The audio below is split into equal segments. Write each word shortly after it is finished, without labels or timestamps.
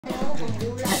So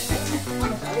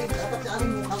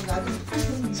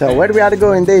where we are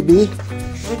going, Debbie?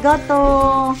 We go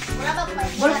to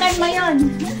Volcano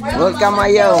Mayon. Volcano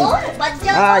Mayon.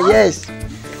 Ah, yes.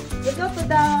 We go to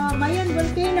the Mayon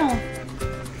volcano.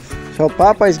 So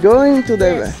Papa is going to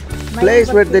the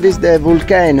place where there is the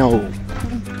volcano.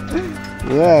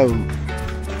 Wow.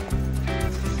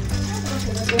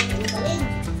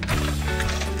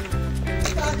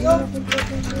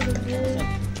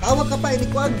 Tawag ka pa,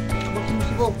 inikwan. Tawag si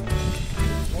Musibo.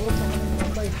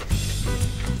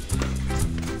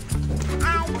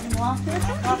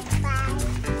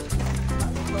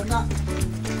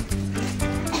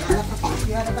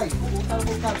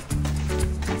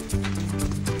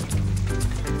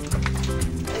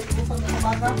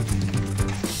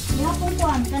 Ihapon ko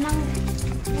an kanang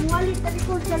yung walit tadi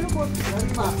ko sa lubot.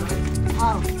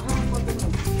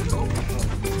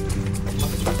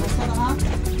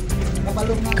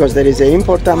 Because there is an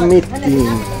important meeting.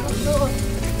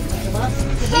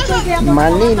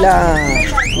 Manila.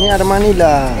 Near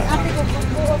Manila.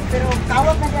 Pero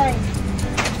tawag na dai.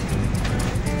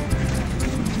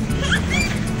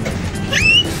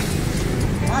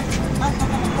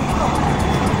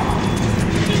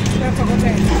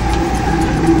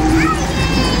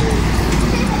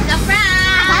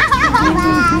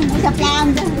 Sa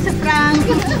prank.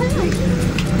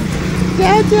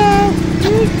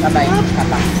 Bye-bye,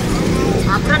 Papa.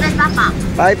 Papa.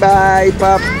 Bye-bye,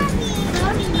 Pop.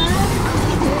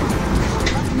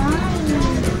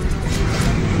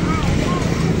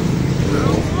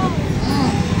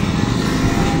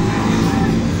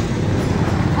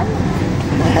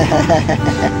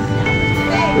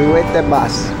 We wait the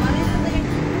bus.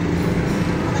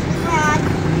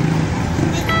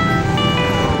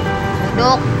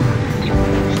 Dok.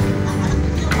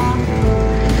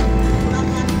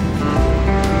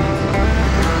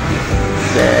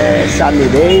 The sunny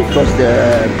day because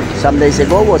some days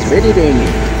ago was very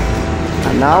rainy,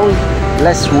 and now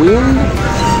less wind.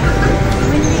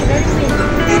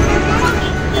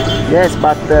 Yes,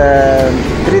 but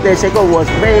 3 days ago was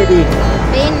very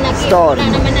storm.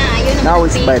 Now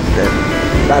it's better,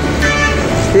 but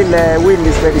still wind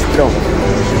is very strong.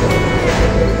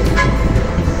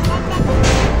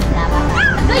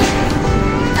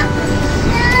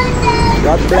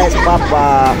 God bless,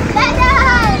 Papa.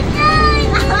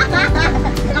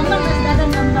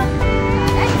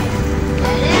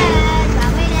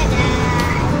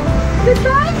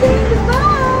 Goodbye,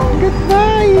 goodbye.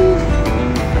 Goodbye.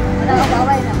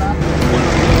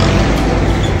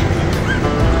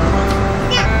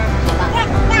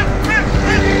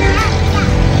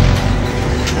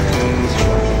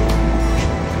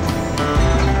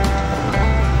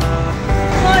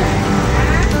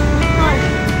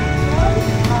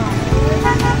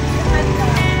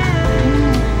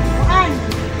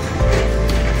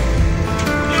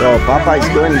 So Papa is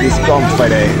going to this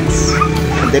conference.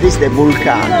 And there is the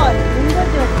volcano.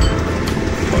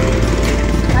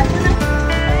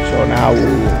 So now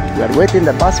we are waiting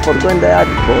the bus for going to the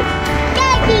airport.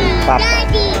 Papa.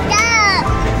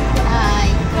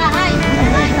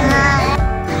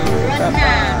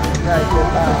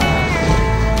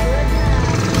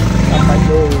 Papa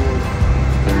go.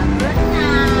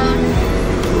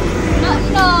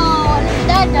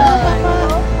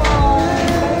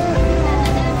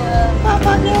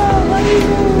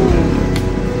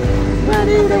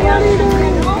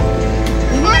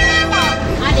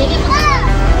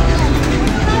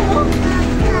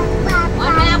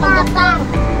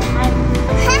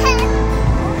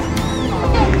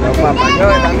 Papa, go,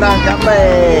 tandang, come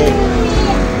back.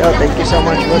 So, thank you so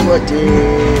much for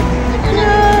watching.